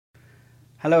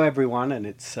Hello everyone, and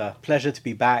it's a pleasure to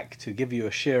be back to give you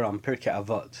a shir on Pirkei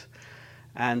Avot.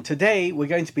 And today we're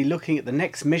going to be looking at the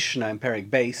next Mishnah in Perek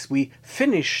Beis. We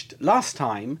finished last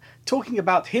time talking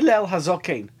about Hillel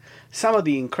HaZoken, some of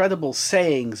the incredible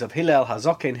sayings of Hillel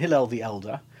HaZoken, Hillel the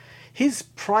Elder. His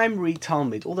primary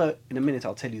Talmud, although in a minute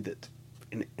I'll tell you that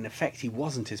in effect he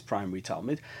wasn't his primary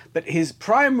Talmud, but his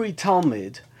primary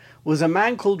Talmud was a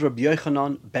man called Rabbi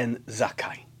Yochanan ben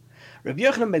Zakkai. Rabbi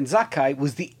Yochanan ben Zakkai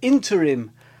was the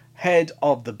interim head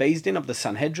of the Beis Din, of the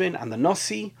Sanhedrin and the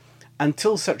Nossi,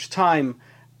 until such time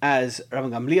as Rabbi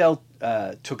Gamliel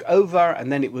took over,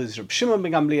 and then it was Rabbi Shimon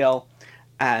ben Gamliel,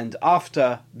 and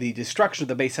after the destruction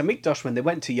of the Beis HaMikdash, when they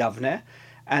went to Yavneh,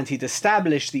 and he'd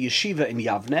established the yeshiva in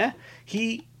Yavneh,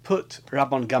 he put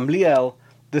Rabban Gamliel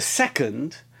the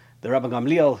second, the Rabban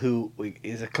Gamliel who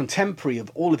is a contemporary of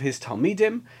all of his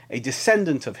Talmidim, a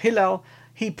descendant of Hillel.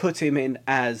 He put him in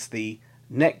as the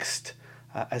next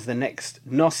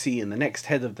Nossi and the next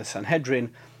head of the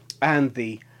Sanhedrin, and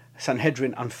the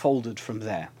Sanhedrin unfolded from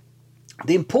there.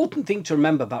 The important thing to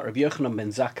remember about Rabbi Yochanan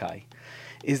ben Zakkai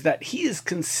is that he is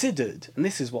considered, and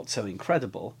this is what's so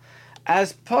incredible,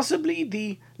 as possibly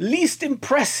the least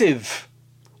impressive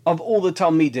of all the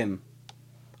Talmidim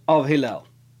of Hillel.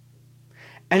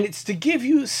 And it's to give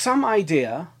you some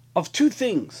idea of two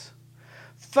things.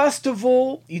 First of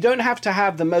all, you don't have to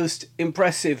have the most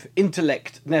impressive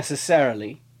intellect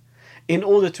necessarily in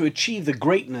order to achieve the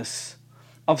greatness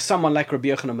of someone like Rabbi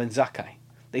Yochanan ben Zakkai.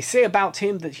 They say about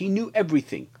him that he knew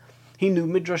everything. He knew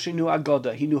Midrash, he knew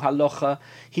Agoda, he knew Halacha,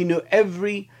 he knew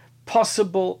every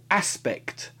possible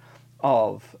aspect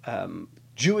of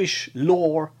Jewish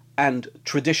law and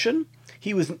tradition.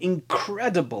 He was an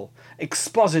incredible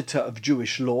expositor of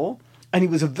Jewish law, and he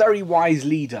was a very wise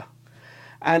leader.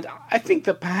 And I think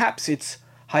that perhaps it's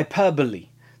hyperbole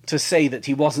to say that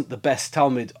he wasn't the best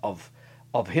Talmud of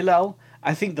Hillel.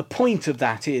 I think the point of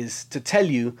that is to tell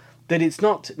you that it's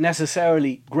not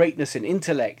necessarily greatness in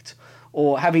intellect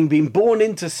or having been born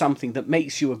into something that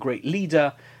makes you a great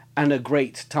leader and a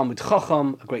great Talmud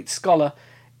Chacham, a great scholar.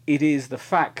 It is the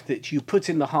fact that you put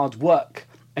in the hard work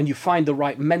and you find the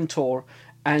right mentor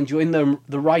and you're in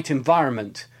the right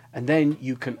environment, and then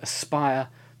you can aspire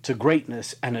to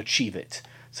greatness and achieve it.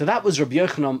 So that was Rabbi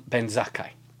Yochanan ben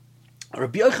Zakkai.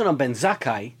 Rabbi Yochanan ben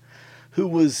Zakkai, who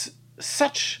was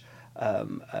such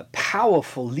a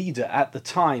powerful leader at the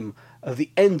time of the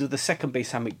end of the second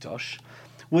Beis HaMikdash,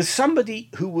 was somebody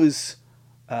who was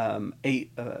an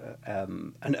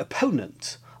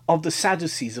opponent of the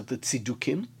Sadducees, of the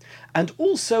Tzidukim, and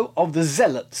also of the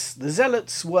Zealots. The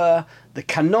Zealots were the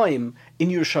Kanoim in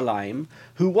Yerushalayim,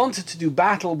 who wanted to do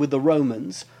battle with the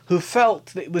Romans, who felt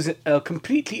that it was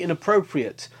completely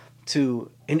inappropriate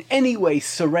to in any way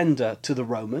surrender to the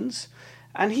Romans.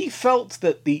 And he felt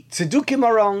that the Tzedukim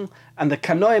are wrong and the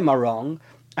Kanoim are wrong,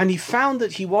 and he found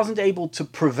that he wasn't able to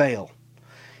prevail.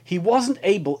 He wasn't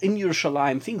able, in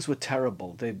Yerushalayim, things were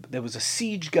terrible. There was a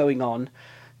siege going on.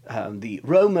 The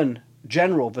Roman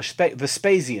general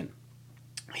Vespasian,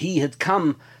 he had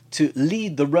come to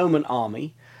lead the Roman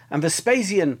army, and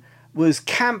Vespasian was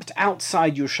camped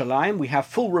outside Yerushalayim. We have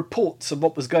full reports of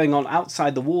what was going on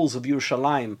outside the walls of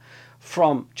Yerushalayim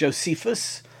from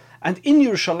Josephus, and in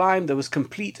Yerushalayim there was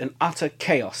complete and utter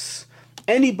chaos.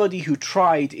 Anybody who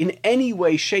tried in any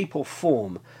way, shape or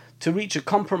form to reach a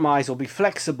compromise or be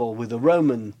flexible with the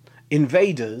Roman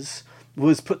invaders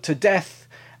was put to death,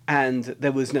 and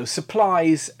there was no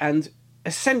supplies, and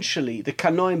essentially the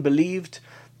Kanoim believed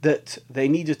that they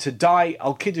needed to die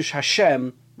al Kiddush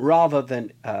Hashem rather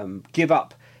than give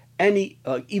up any,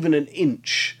 even an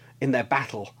inch in their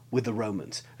battle with the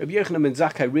Romans. Rabbi Yochanan ben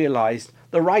Zakkai realized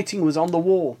the writing was on the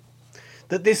wall,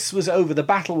 that this was over, the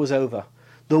battle was over.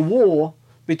 The war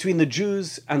between the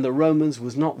Jews and the Romans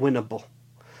was not winnable.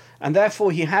 And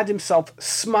therefore he had himself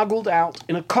smuggled out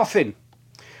in a coffin.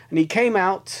 And he came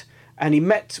out and he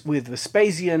met with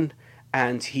Vespasian,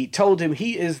 and he told him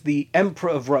he is the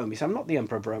emperor of Rome. He said, I'm not the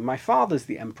emperor of Rome, my father's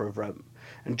the emperor of Rome.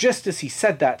 And just as he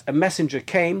said that, a messenger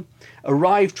came,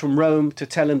 arrived from Rome to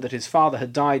tell him that his father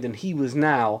had died and he was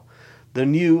now the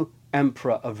new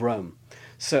emperor of Rome.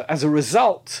 So as a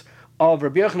result of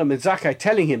Rabbi Yochanan ben Zakkai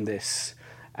telling him this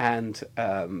and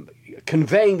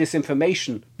conveying this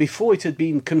information before it had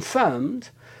been confirmed,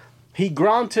 he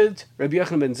granted Rabbi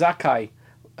Yochanan ben Zakkai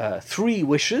 3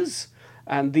 wishes.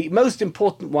 And the most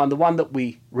important one, the one that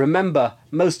we remember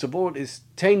most of all, is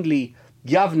Tainli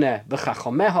Yavneh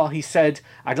v'chachomeha. He said,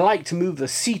 I'd like to move the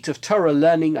seat of Torah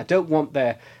learning. I don't want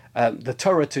the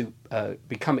Torah to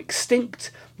become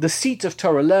extinct. The seat of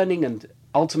Torah learning, and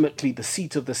ultimately the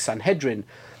seat of the Sanhedrin,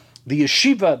 the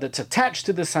yeshiva that's attached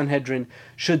to the Sanhedrin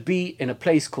should be in a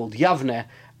place called Yavne,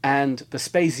 and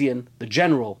Vespasian,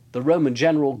 the Roman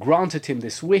general, granted him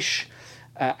this wish,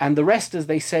 and the rest, as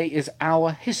they say, is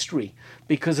our history,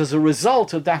 because as a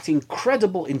result of that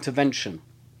incredible intervention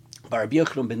by Rabbi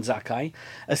Yochanan ben Zakkai,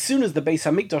 as soon as the Beis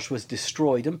Hamikdash was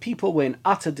destroyed and people were in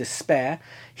utter despair,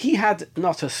 he had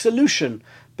not a solution,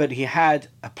 but he had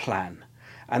a plan.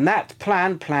 And that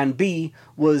plan B,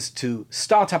 was to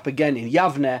start up again in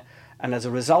Yavne, and as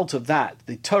a result of that,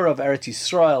 the Torah of Eretz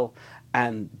Yisrael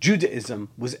and Judaism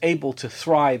was able to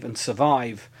thrive and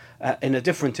survive in a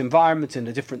different environment, in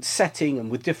a different setting, and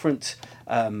with different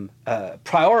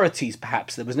priorities,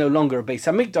 perhaps. There was no longer a Beis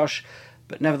Hamikdash,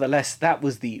 but nevertheless, that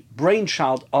was the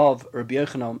brainchild of Rabbi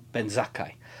Yochanan ben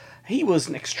Zakkai. He was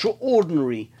an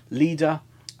extraordinary leader,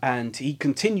 and he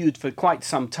continued for quite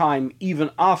some time,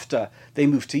 even after they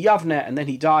moved to Yavne, and then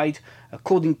he died.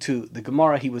 According to the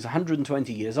Gemara, he was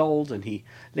 120 years old, and he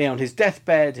lay on his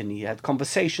deathbed, and he had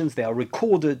conversations. They are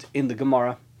recorded in the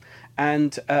Gemara.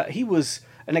 And he was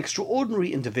an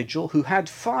extraordinary individual who had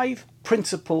 5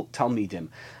 principal Talmidim.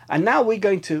 And now we're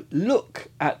going to look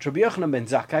at Rabbi Yochanan ben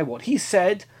Zakkai, what he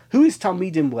said, who his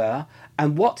Talmidim were,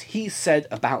 and what he said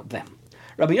about them.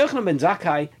 Rabbi Yochanan ben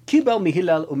Zakkai, Kibel mi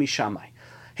Hillel u'mi Shammai.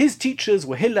 His teachers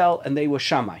were Hillel and they were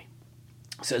Shammai.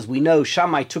 So as we know,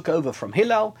 Shammai took over from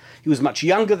Hillel. He was much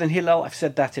younger than Hillel. I've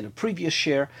said that in a previous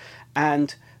shir.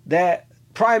 And their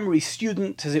primary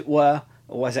student, as it were,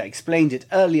 or as I explained it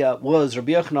earlier, was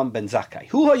Rabbi Yochanan ben Zakkai.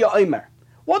 Hu haya omer.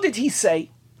 What did he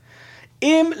say?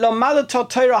 Im lamadato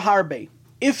Torah harbe.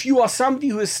 If you are somebody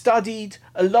who has studied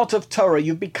a lot of Torah,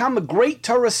 you've become a great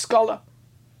Torah scholar.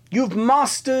 You've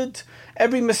mastered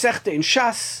every Masechta in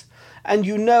Shas, and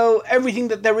you know everything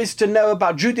that there is to know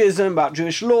about Judaism, about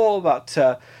Jewish law, about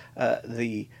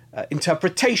the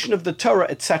interpretation of the Torah,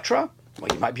 etc.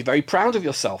 Well, you might be very proud of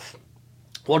yourself.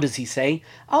 What does he say?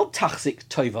 Al tachzik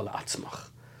toiva la'atzmach.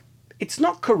 It's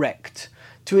not correct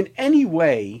to in any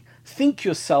way think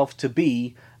yourself to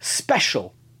be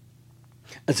special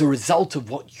as a result of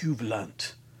what you've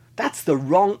learnt. That's the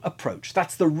wrong approach.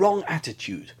 That's the wrong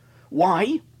attitude.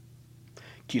 Why?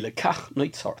 Ki lekach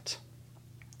noitzart.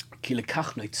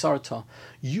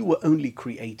 You were only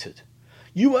created.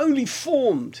 You were only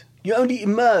formed. You only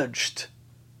emerged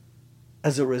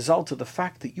as a result of the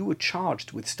fact that you were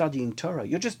charged with studying Torah.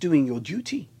 You're just doing your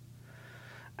duty.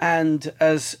 And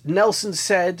as Nelson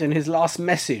said in his last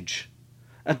message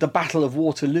at the Battle of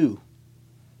Waterloo,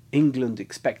 England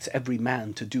expects every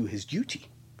man to do his duty.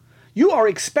 You are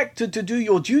expected to do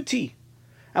your duty.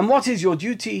 And what is your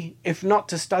duty if not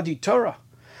to study Torah?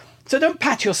 So don't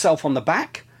pat yourself on the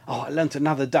back. Oh, I learnt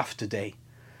another daf today.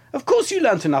 Of course you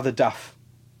learnt another daf.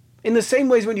 In the same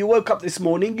way as when you woke up this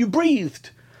morning, you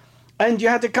breathed, and you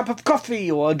had a cup of coffee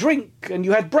or a drink, and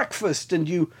you had breakfast, and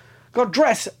you got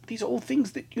dressed. These are all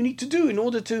things that you need to do in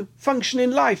order to function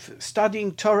in life.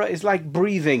 Studying Torah is like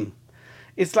breathing.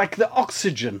 It's like the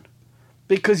oxygen,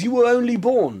 because you were only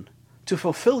born to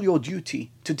fulfill your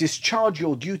duty, to discharge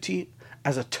your duty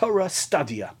as a Torah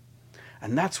studier.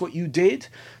 And that's what you did.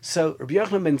 So Rabbi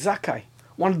Yochanan ben Zakkai,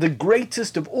 one of the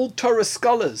greatest of all Torah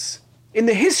scholars in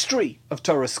the history of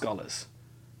Torah scholars,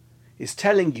 is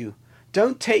telling you,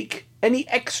 don't take any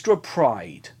extra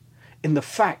pride in the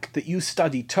fact that you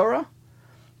study Torah.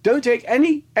 Don't take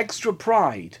any extra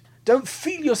pride. Don't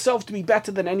feel yourself to be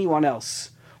better than anyone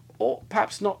else, or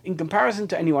perhaps not in comparison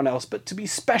to anyone else, but to be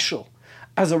special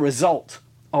as a result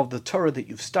of the Torah that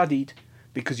you've studied,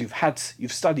 because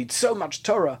you've studied so much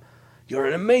Torah. You're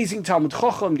an amazing Talmud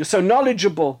Chacham. You're so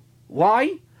knowledgeable.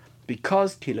 Why?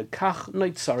 Because ki lekach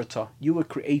noitzarta, you were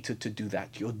created to do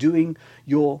that. You're doing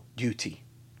your duty.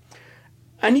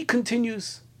 And he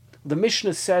continues. The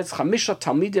Mishnah says, Chamisha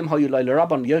Talmidim hayu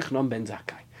l'Rabban Yochanan ben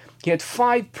Zakkai. He had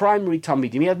 5 primary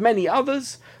Talmidim. He had many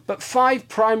others, but 5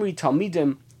 primary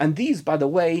Talmidim. And these, by the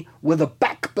way, were the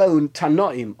backbone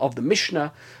Tanoim of the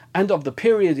Mishnah and of the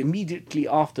period immediately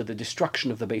after the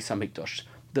destruction of the Beis Hamikdash.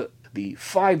 The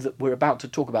 5 that we're about to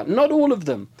talk about, not all of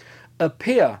them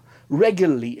appear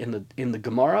regularly in the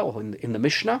Gemara or in the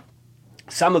Mishnah.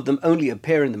 Some of them only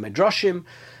appear in the Midrashim,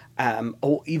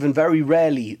 or even very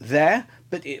rarely there.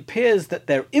 But it appears that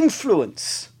their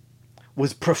influence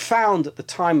was profound at the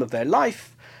time of their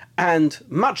life, and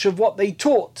much of what they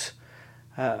taught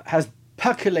has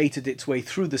percolated its way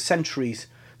through the centuries,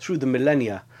 through the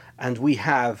millennia, and we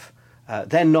have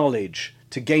their knowledge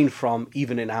to gain from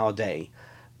even in our day.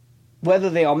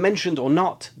 Whether they are mentioned or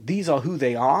not, these are who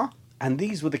they are, and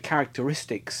these were the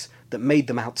characteristics that made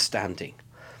them outstanding.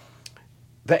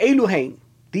 Ve'eluhein,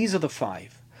 these are the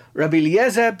 5. Rabbi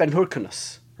Eliezer ben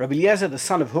Hyrcanus. Rabbi Eliezer, the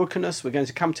son of Hyrcanus, we're going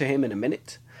to come to him in a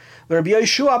minute. Rabbi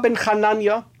Yoshua ben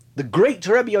Chananya, the great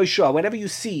Rabbi Yoshua, whenever you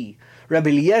see Rabbi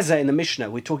Eliezer in the Mishnah,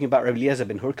 we're talking about Rabbi Eliezer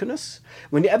ben Hyrcanus.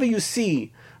 Whenever you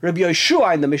see Rabbi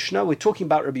Yoshua in the Mishnah, we're talking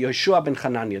about Rabbi Yoshua ben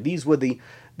Chananya. These were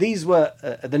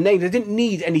the names. They didn't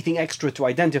need anything extra to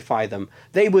identify them.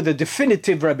 They were the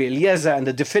definitive Rabbi Eliezer and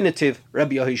the definitive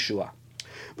Rabbi Yoshua.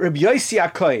 Rabbi Yossi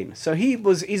HaKohen. So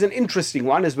he's an interesting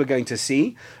one, as we're going to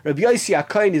see. Rabbi Yossi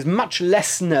HaKohen is much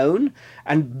less known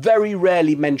and very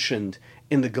rarely mentioned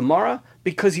in the Gemara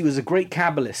because he was a great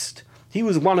Kabbalist. He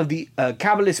was one of the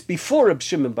Kabbalists before Reb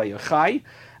Shimon Bar Yochai,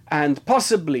 and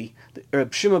possibly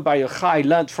Reb Shimon Bar Yochai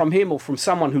learnt from him or from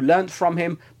someone who learnt from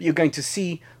him. But you're going to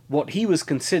see what he was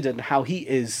considered and how he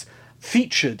is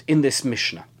featured in this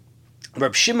Mishnah.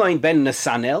 Reb Shimon ben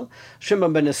Nesanel.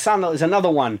 Shimon ben Nesanel is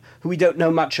another one who we don't know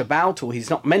much about, or he's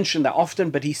not mentioned that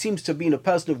often, but he seems to have been a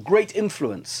person of great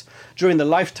influence during the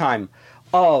lifetime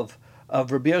of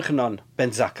Rabbi Yochanan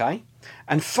ben Zakkai.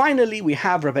 And finally, we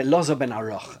have Rabbi Elazar ben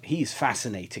Aruch. He's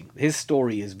fascinating. His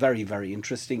story is very, very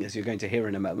interesting, as you're going to hear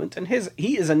in a moment. And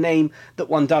he is a name that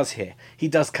one does hear. He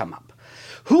does come up.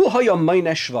 Hu hayom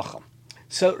moineh shvachim.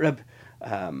 So Rabbi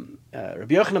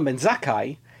Yochanan ben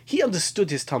Zakkai, he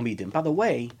understood his Talmidim. By the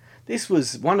way, this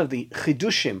was one of the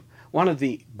chidushim, one of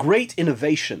the great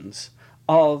innovations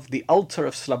of the altar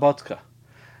of Slobodka.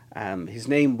 His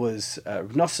name was Rav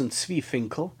Nosson Tzvi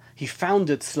Finkel. He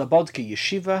founded Slobodka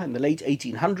Yeshiva in the late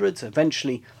 1800s.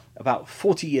 Eventually, about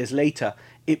 40 years later,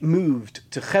 it moved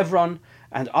to Hebron,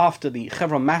 and after the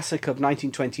Hebron massacre of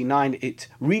 1929, it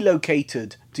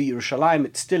relocated to Yerushalayim.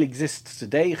 It still exists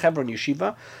today, Hebron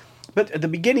Yeshiva. But at the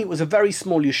beginning, it was a very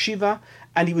small yeshiva,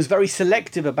 and he was very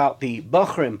selective about the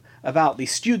bochrim, about the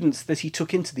students that he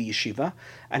took into the yeshiva.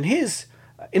 And his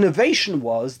innovation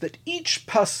was that each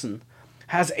person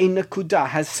has a nakudah,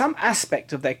 has some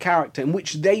aspect of their character in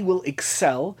which they will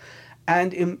excel,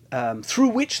 and through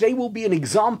which they will be an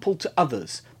example to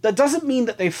others. That doesn't mean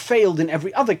that they've failed in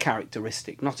every other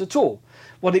characteristic, not at all.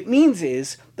 What it means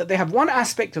is that they have one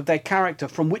aspect of their character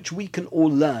from which we can all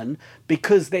learn,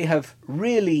 because they have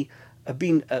really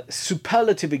been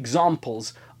superlative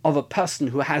examples of a person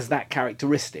who has that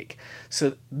characteristic.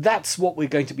 So that's what we're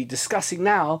going to be discussing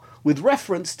now with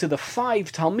reference to the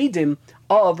 5 Talmidim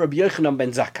of Rabbi Yochanan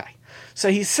ben Zakkai. So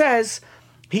he says,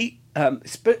 he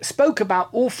spoke about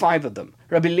all 5 of them.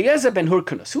 Rabbi Eliezer ben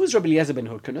Hyrcanus. Who is Rabbi Eliezer ben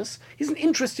Hyrcanus? He's an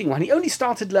interesting one. He only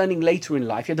started learning later in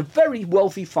life. He had a very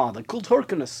wealthy father called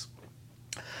Hyrcanus.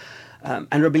 And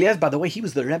Rabbi Eliezer, by the way, he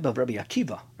was the Rebbe of Rabbi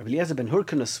Akiva. Rabbi Eliezer ben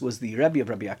Hyrcanus was the Rebbe of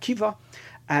Rabbi Akiva,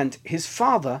 and his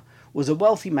father was a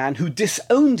wealthy man who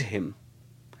disowned him,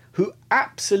 who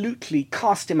absolutely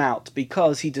cast him out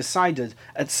because he decided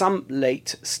at some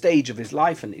late stage of his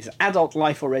life, and his adult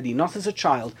life already, not as a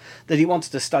child, that he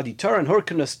wanted to study Torah. And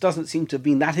Hyrcanus doesn't seem to have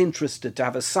been that interested to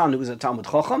have a son who was a Talmud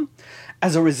Chacham,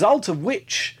 as a result of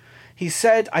which he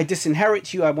said, I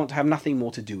disinherit you, I want to have nothing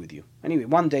more to do with you. Anyway,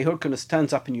 one day Hyrcanus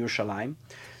turns up in Yerushalayim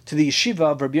to the yeshiva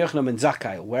of Rabbi Yochanan ben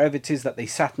Zakkai, or wherever it is that they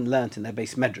sat and learnt in their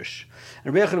base medrash.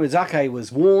 And Rabbi Yochanan ben Zakkai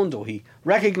was warned, or he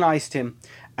recognized him,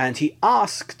 and he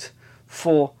asked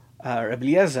for Rabbi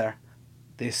Eliezer,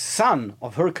 the son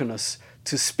of Hyrcanus,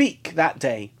 to speak that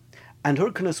day. And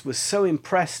Hyrcanus was so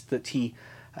impressed that he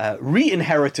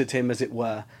re-inherited him, as it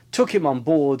were, took him on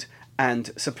board,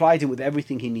 and supplied him with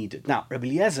everything he needed. Now, Rabbi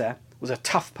Eliezer was a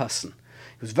tough person.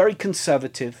 He was very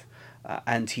conservative,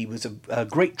 and he was a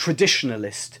great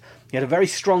traditionalist. He had a very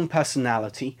strong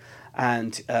personality,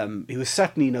 and he was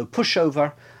certainly no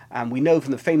pushover. And we know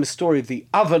from the famous story of the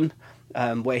oven,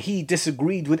 where he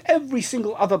disagreed with every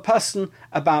single other person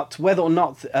about whether or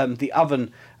not the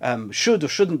oven should or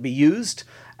shouldn't be used.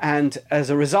 And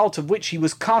as a result of which he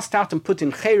was cast out and put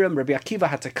in cherem. Rabbi Akiva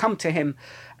had to come to him,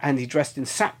 and he dressed in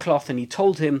sackcloth, and he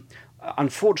told him,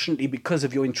 unfortunately, because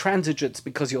of your intransigence,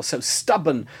 because you're so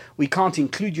stubborn, we can't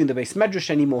include you in the base medrash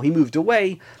anymore. He moved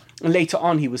away, and later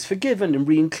on he was forgiven and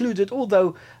re-included,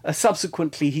 although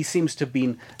subsequently he seems to have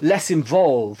been less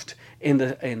involved in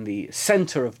the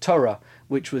center of Torah,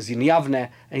 which was in Yavne,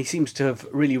 and he seems to have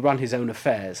really run his own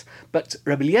affairs. But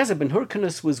Rabbi Eliezer ben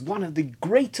Hyrcanus was one of the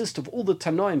greatest of all the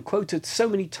Tanoim, quoted so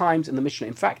many times in the Mishnah.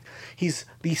 In fact, he's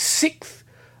the 6th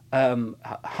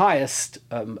highest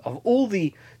of all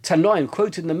the Tanoim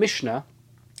quoted in the Mishnah.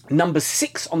 Number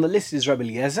 6 on the list is Rabbi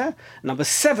Eliezer. Number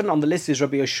 7 on the list is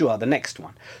Rabbi Yoshua, the next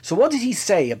one. So what did he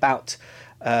say about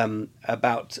Rabbi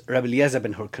Eliezer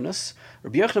ben Hyrcanus?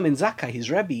 Rabbi Yochanan ben Zakkai,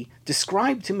 his Rebbe,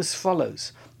 described him as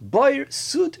follows: Boir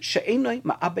sud she'enoi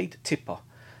ma'abed tippa.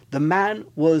 The man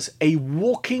was a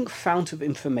walking fount of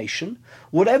information.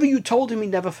 Whatever you told him, he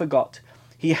never forgot.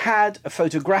 He had a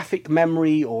photographic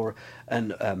memory or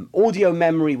an audio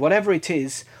memory, whatever it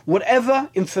is.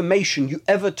 Whatever information you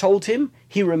ever told him,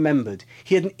 he remembered.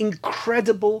 He had an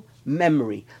incredible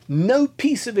memory. No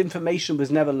piece of information was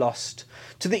never lost.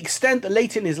 To the extent that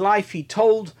late in his life he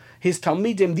told his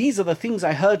Talmidim, these are the things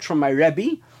I heard from my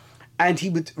Rebbe, and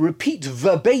he would repeat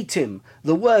verbatim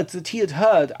the words that he had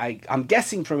heard, I'm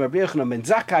guessing from Rabbi Yochanan ben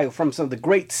Zakkai or from some of the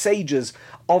great sages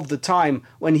of the time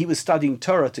when he was studying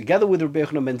Torah together with Rabbi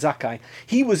Yochanan ben Zakkai.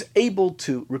 He was able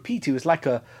to repeat. He was like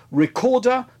a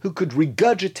recorder who could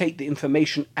regurgitate the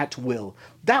information at will.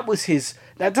 That was his.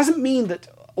 That doesn't mean that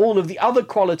all of the other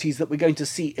qualities that we're going to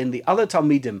see in the other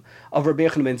Talmidim of Rabbi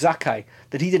Yochanan ben Zakkai,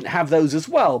 that he didn't have those as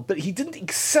well, but he didn't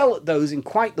excel at those in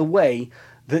quite the way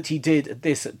that he did at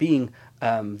this, at being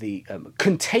the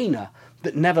container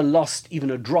that never lost even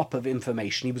a drop of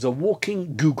information. He was a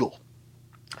walking Google.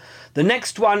 The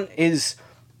next one is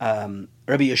Rabbi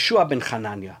Yeshua ben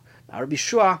Chananya. Now, Rabbi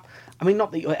Yeshua,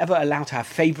 not that you're ever allowed to have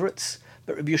favorites,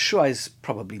 but Rabbi Yeshua is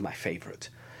probably my favorite.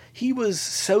 He was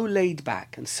so laid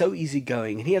back and so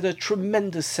easygoing, and he had a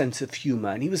tremendous sense of humor,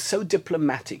 and he was so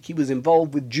diplomatic. He was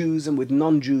involved with Jews and with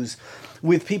non-Jews,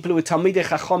 with people who were Talmidei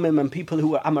Chachomim and people who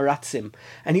were Amaratzim,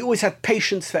 and he always had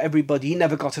patience for everybody. He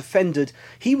never got offended.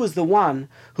 He was the one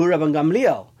who Rabban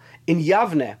Gamliel in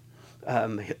Yavne,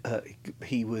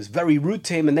 he was very rude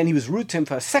to him, and then he was rude to him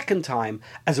for a second time,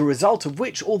 as a result of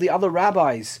which all the other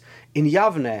rabbis in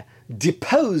Yavne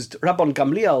deposed Rabban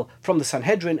Gamliel from the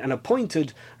Sanhedrin and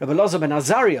appointed Rabbi Elazar ben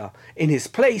Azariah in his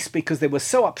place, because they were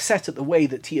so upset at the way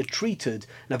that he had treated,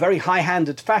 in a very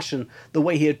high-handed fashion, the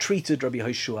way he had treated Rabbi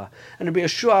Yehoshua. And Rabbi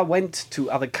Yehoshua went to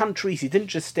other countries. He didn't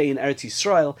just stay in Eretz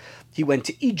Yisrael. He went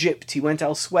to Egypt. He went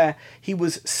elsewhere. He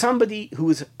was somebody who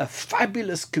was a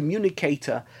fabulous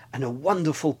communicator and a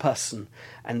wonderful person,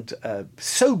 and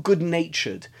so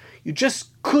good-natured. You just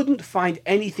couldn't find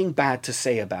anything bad to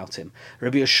say about him.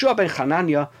 Rabbi Yeshua ben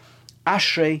Chananya,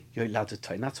 Ashrei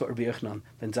Yoladotay. That's what Rabbi Yochanan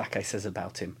ben Zakkai says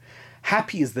about him.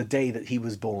 Happy is the day that he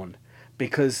was born,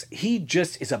 because he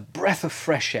just is a breath of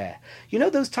fresh air. You know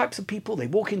those types of people, they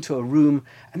walk into a room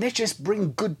and they just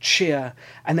bring good cheer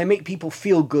and they make people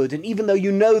feel good. And even though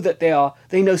you know that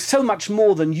they know so much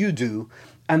more than you do,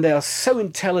 and they are so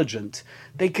intelligent,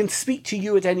 they can speak to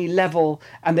you at any level,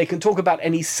 and they can talk about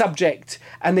any subject,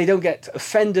 and they don't get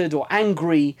offended or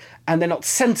angry, and they're not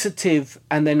sensitive,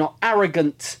 and they're not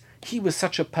arrogant. He was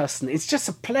such a person. It's just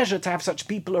a pleasure to have such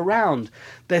people around.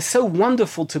 They're so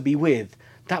wonderful to be with.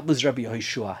 That was Rabbi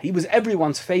Yehoshua. He was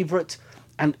everyone's favorite,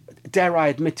 and dare I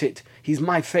admit it, he's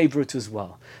my favorite as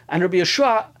well. And Rabbi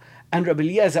Yehoshua and Rabbi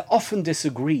Eliezer often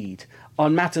disagreed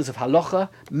on matters of halacha.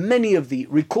 Many of the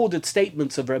recorded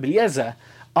statements of Rabbi Eliezer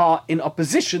are in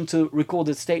opposition to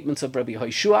recorded statements of Rabbi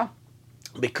Yehoshua,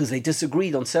 because they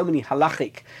disagreed on so many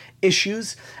halachic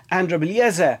issues. And Rabbi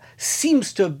Eliezer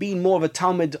seems to have been more of a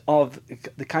Talmud of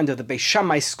the kind of the Beis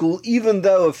Shammai school, even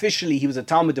though officially he was a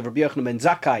Talmud of Rabbi Yochanan ben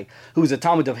Zakkai, who was a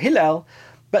Talmud of Hillel.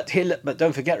 But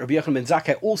don't forget, Rabbi Yochanan ben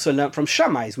Zakkai also learnt from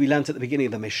Shammai, as we learnt at the beginning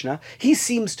of the Mishnah. He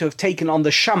seems to have taken on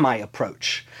the Shammai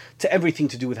approach to everything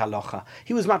to do with halacha.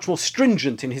 He was much more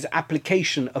stringent in his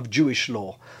application of Jewish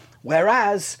law,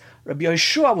 whereas Rabbi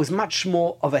Yehoshua was much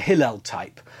more of a Hillel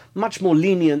type, much more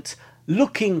lenient,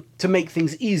 looking to make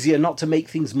things easier, not to make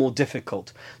things more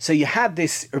difficult. So you had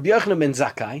this Rabbi Yochanan ben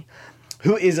Zakkai,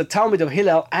 who is a Talmud of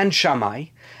Hillel and Shammai,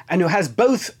 and who has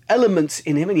both elements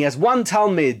in him, and he has one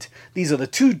Talmud. These are the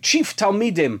two chief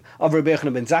Talmidim of Rabbi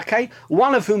Yochanan ben Zakkai,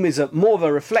 one of whom is more of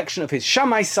a reflection of his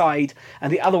Shammai side,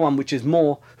 and the other one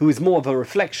who is more of a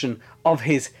reflection of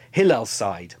his Hillel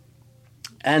side.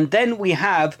 And then we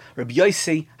have Rabbi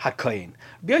Yossi HaKohen.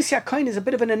 Rabbi Yossi HaKohen is a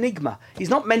bit of an enigma. He's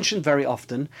not mentioned very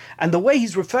often, and the way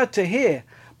he's referred to here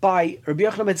by Rabbi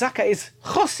Yochanan ben Zakkai is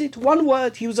Chosid, one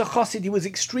word. He was a Chosid. He was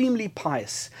extremely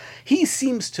pious. He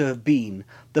seems to have been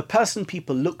the person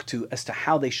people look to as to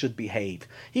how they should behave.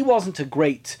 He wasn't a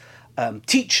great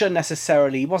teacher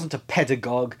necessarily. He wasn't a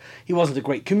pedagogue. He wasn't a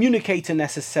great communicator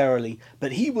necessarily,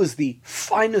 but he was the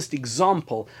finest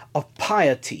example of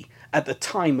piety at the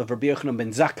time of Rabbi Yochanan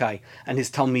ben Zakkai and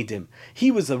his Talmidim. He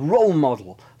was a role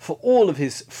model for all of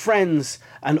his friends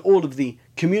and all of the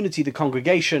community, the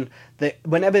congregation, that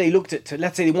whenever they looked at,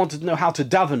 let's say they wanted to know how to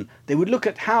daven, they would look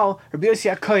at how Rabbi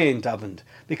Yossi HaKohen davened,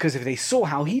 because if they saw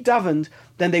how he davened,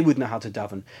 then they would know how to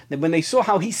daven. Then when they saw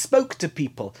how he spoke to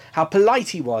people, how polite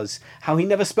he was, how he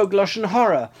never spoke Lashon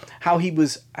Hara, how he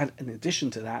was, and in addition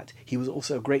to that, he was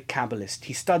also a great Kabbalist.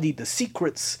 He studied the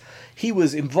secrets. He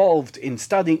was involved in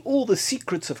studying all the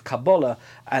secrets of Kabbalah,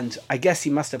 and I guess he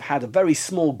must have had a very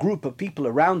small group of people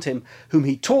around him whom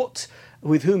he taught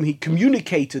with whom he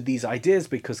communicated these ideas,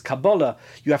 because Kabbalah,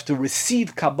 you have to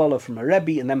receive Kabbalah from a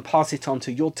Rebbe and then pass it on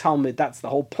to your Talmud. That's the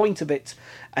whole point of it.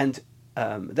 And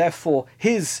therefore,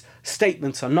 his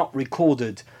statements are not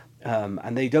recorded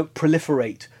and they don't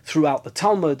proliferate throughout the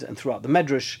Talmud and throughout the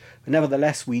Medrash. But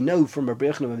nevertheless, we know from Rabbi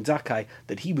Yochanan ben Zakkai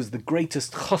that he was the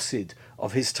greatest chassid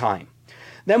of his time.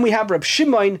 Then we have Reb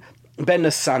Shimon ben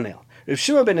Nesanel. Reb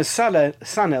Shimon ben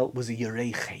Nesanel was a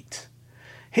Yerei Chet.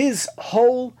 His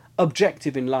whole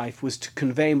objective in life was to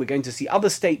convey, and we're going to see other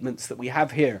statements that we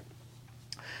have here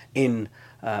in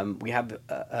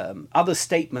other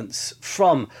statements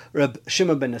from Reb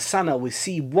Shimon ben Nesanel. We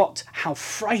see how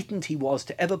frightened he was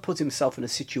to ever put himself in a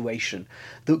situation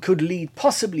that could lead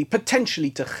potentially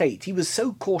to Chet. He was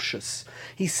so cautious.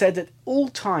 He said at all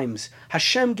times,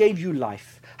 Hashem gave you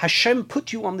life. Hashem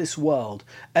put you on this world.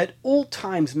 At all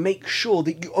times, make sure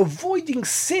that you're avoiding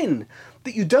sin,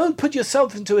 that you don't put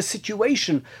yourself into a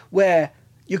situation where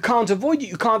you can't avoid it,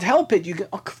 you can't help it.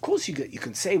 Of course you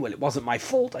can say, well, it wasn't my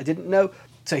fault, I didn't know.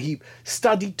 So he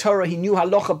studied Torah, he knew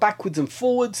halacha backwards and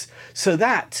forwards, so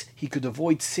that he could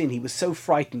avoid sin. He was so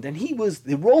frightened. And he was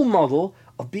the role model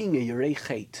of being a Yerei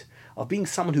Chet, of being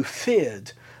someone who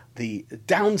feared the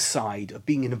downside of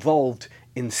being involved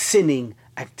in sinning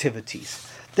activities.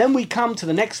 Then we come to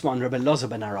the next one, Rabbi Elazar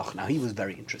ben Aruch. Now, he was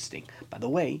very interesting. By the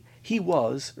way, he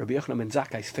was Rabbi Yochanan ben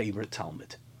Zakkai's favorite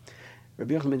Talmud.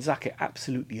 Rabbi Yochanan ben Zakkai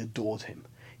absolutely adored him.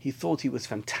 He thought he was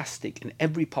fantastic in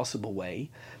every possible way,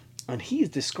 and he is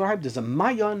described as a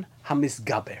Mayon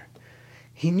HaMisgaber.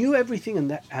 He knew everything, and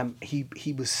that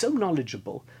he was so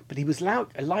knowledgeable, but he was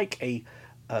like a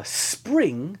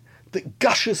spring that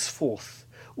gushes forth.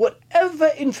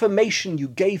 Whatever information you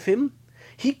gave him,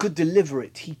 he could deliver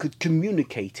it, he could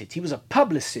communicate it. He was a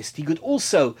publicist. He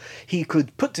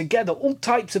could put together all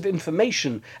types of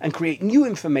information and create new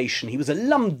information. He was a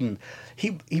Lumden.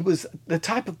 He was the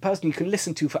type of person you can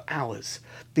listen to for hours,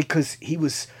 because he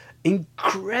was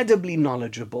incredibly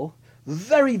knowledgeable,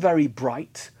 very, very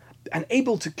bright, and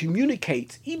able to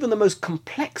communicate even the most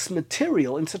complex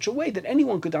material in such a way that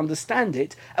anyone could understand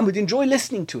it and would enjoy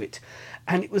listening to it.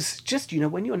 And it was just,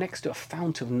 when you're next to a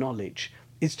fount of knowledge,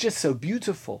 it's just so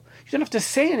beautiful. You don't have to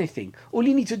say anything. All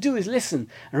you need to do is listen.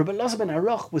 And Rabbi Elazar ben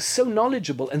Aruch was so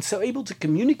knowledgeable and so able to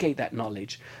communicate that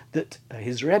knowledge that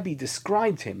his Rebbe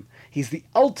described him. He's the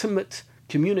ultimate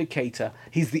communicator.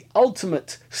 He's the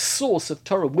ultimate source of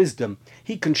Torah wisdom.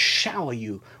 He can shower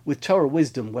you with Torah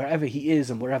wisdom wherever he is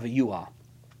and wherever you are.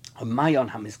 A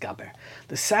Mayon HaMisgaber.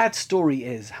 The sad story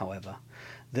is, however,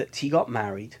 that he got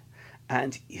married,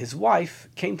 and his wife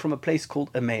came from a place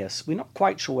called Emmaus. We're not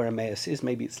quite sure where Emmaus is.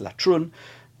 Maybe it's Latrun.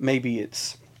 Maybe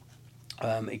it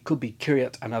could be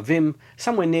Kiryat Anavim,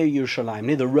 somewhere near Yerushalayim,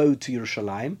 near the road to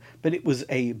Yerushalayim. But it was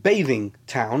a bathing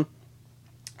town,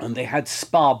 and they had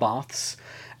spa baths,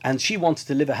 and she wanted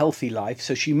to live a healthy life.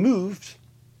 So she moved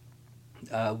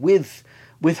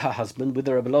with her husband, with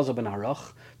the Rabbi Elazar ben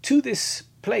Aruch, to this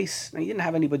place. Now, he didn't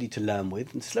have anybody to learn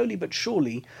with, and slowly but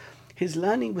surely, his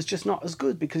learning was just not as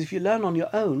good, because if you learn on your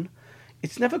own,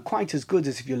 it's never quite as good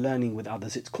as if you're learning with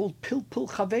others. It's called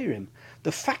Pilpul Chaverim.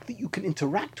 The fact that you can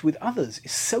interact with others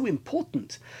is so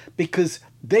important, because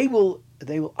they will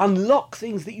unlock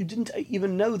things that you didn't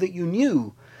even know that you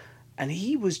knew. And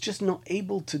he was just not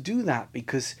able to do that,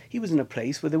 because he was in a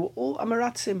place where they were all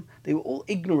Amaratzim. They were all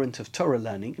ignorant of Torah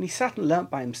learning. And he sat and learnt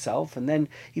by himself, and then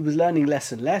he was learning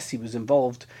less and less. He was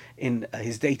involved in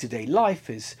his day-to-day life,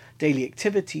 his daily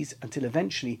activities, until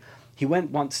eventually he went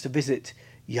once to visit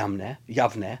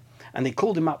Yavne, and they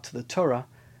called him up to the Torah,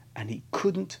 and he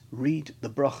couldn't read the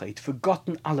bracha. He'd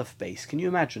forgotten Aleph Beis. Can you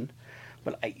imagine?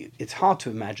 Well, it's hard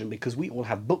to imagine, because we all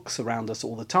have books around us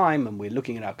all the time, and we're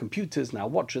looking at our computers and our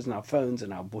watches and our phones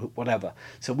and our whatever.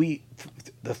 So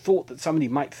the thought that somebody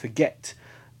might forget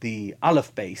the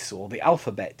Aleph Beis or the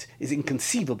alphabet is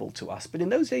inconceivable to us. But in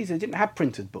those days, they didn't have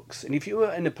printed books. And if you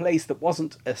were in a place that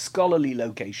wasn't a scholarly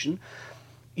location,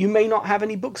 you may not have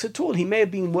any books at all. He may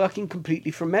have been working completely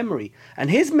from memory.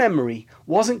 And his memory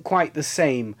wasn't quite the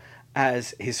same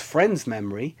as his friend's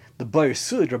memory, the Boyer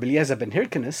Sud, Rabbi Eliezer ben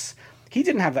Hyrcanus. He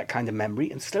didn't have that kind of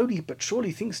memory, and slowly but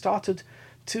surely things started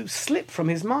to slip from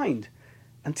his mind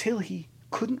until he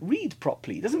couldn't read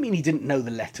properly. It doesn't mean he didn't know the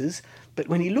letters, but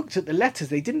when he looked at the letters,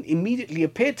 they didn't immediately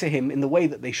appear to him in the way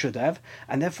that they should have,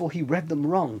 and therefore he read them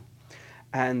wrong.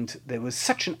 And there was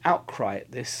such an outcry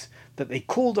at this that they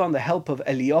called on the help of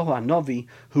Eliyahu Hanavi,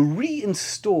 who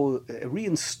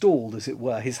reinstalled, as it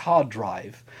were, his hard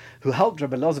drive, who helped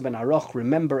Rabbi Elazar ben Aruch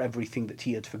remember everything that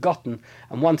he had forgotten,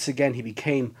 and once again he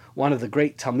became one of the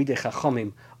great Talmidei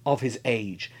Chachamim of his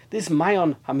age. This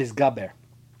Mayon HaMisgaber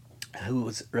who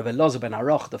was Rabbi Elazar ben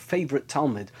Aruch, the favorite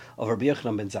Talmud of Rabbi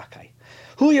Yochanan ben Zakkai.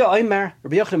 Huya Omer,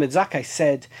 Rabbi Yochanan ben Zakkai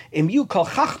said, Im yu kol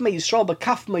chachmei Yisrael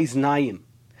bekaf meiznayim,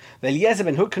 ve'Eliezer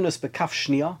ben Hyrcanus bekaf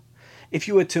shnia. If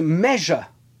you were to measure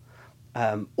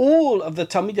all of the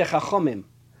Talmidei Chachomim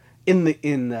in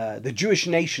the Jewish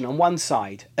nation on one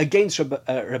side against Rabbi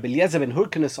Eliezer ben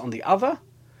Hyrcanus on the other,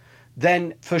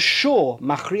 then for sure,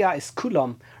 Machria es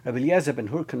Kulam, Rabbi Eliezer ben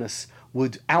Hyrcanus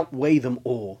would outweigh them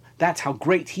all. That's how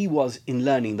great he was in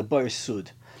learning the Boris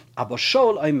Sud. Abba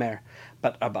Shaul Omer,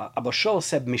 but Abba Shaul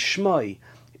said Mishmoi,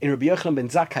 in Rabbi Yochanan ben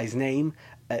Zakkai's name,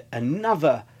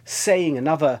 another saying,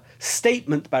 another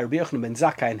statement by Rabbi Yochanan ben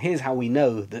Zakkai, and here's how we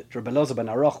know that Rabbi Elazar ben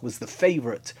Aruch was the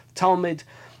favorite Talmud.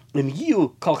 Im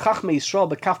yu kol chachmei Yisrael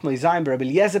bekaf moizayim Rabbi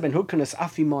Eliezer ben Hyrcanus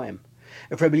afi moim.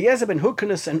 If Rabbi Eliezer ben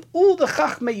Hyrcanus and all the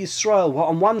chachmei Yisrael were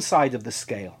on one side of the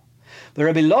scale, the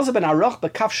Rabbi Elazar ben Aruch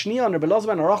bekaf shnia, and Rabbi Elazar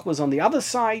ben Aruch was on the other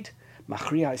side,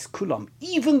 machriya is kulam.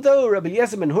 Even though Rabbi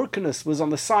Eliezer ben Hyrcanus was on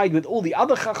the side with all the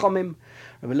other chachamim,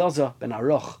 Rabbi Elazar ben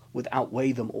Aruch would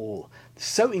outweigh them all.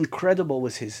 So incredible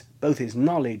was both his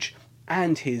knowledge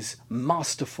and his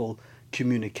masterful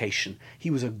communication. He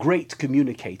was a great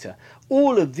communicator.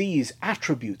 All of these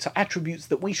attributes are attributes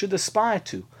that we should aspire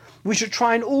to. We should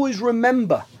try and always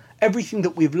remember everything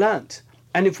that we've learnt.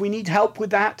 And if we need help with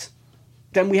that,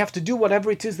 then we have to do whatever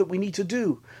it is that we need to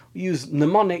do. We use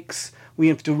mnemonics, we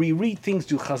have to reread things,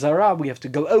 do chazara, we have to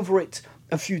go over it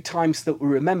a few times so that we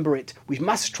remember it. We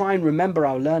must try and remember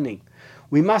our learning.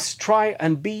 We must try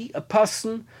and be a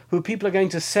person who people are going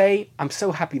to say, I'm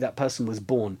so happy that person was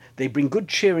born. They bring good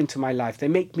cheer into my life. They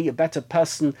make me a better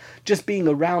person. Just being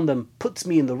around them puts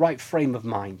me in the right frame of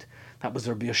mind. That was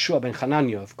Rabbi Yeshua ben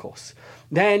Hanania, of course.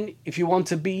 Then, if you want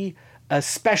to be a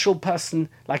special person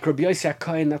like Rabbi Yossi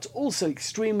HaKohen, that's also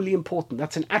extremely important.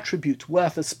 That's an attribute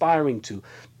worth aspiring to.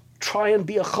 Try and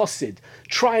be a chassid.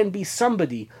 Try and be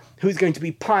somebody who's going to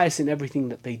be pious in everything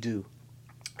that they do.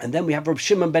 And then we have Rabbi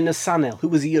Shimon ben Nesanel, who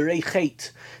was a Yirei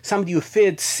Chet, somebody who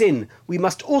feared sin. We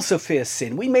must also fear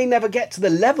sin. We may never get to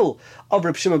the level of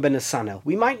Rabbi Shimon ben Nesanel.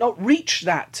 We might not reach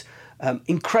that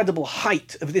incredible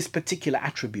height of this particular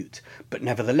attribute, but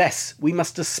nevertheless, we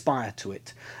must aspire to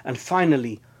it. And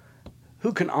finally,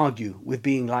 who can argue with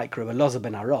being like Rabbi Elazar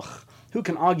ben Aruch? Who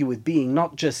can argue with being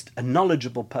not just a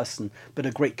knowledgeable person, but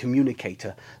a great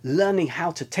communicator, learning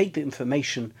how to take the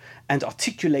information and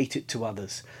articulate it to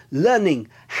others, learning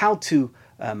how to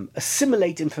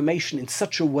assimilate information in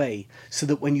such a way so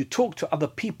that when you talk to other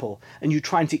people and you're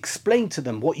trying to explain to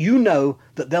them what you know,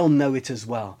 that they'll know it as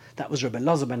well. That was Rabbi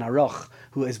Elazar ben Aruch,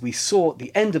 who, as we saw at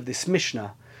the end of this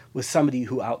Mishnah, was somebody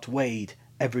who outweighed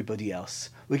everybody else.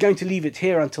 We're going to leave it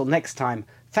here until next time.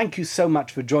 Thank you so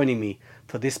much for joining me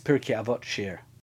for this Pirkei Avot Shir.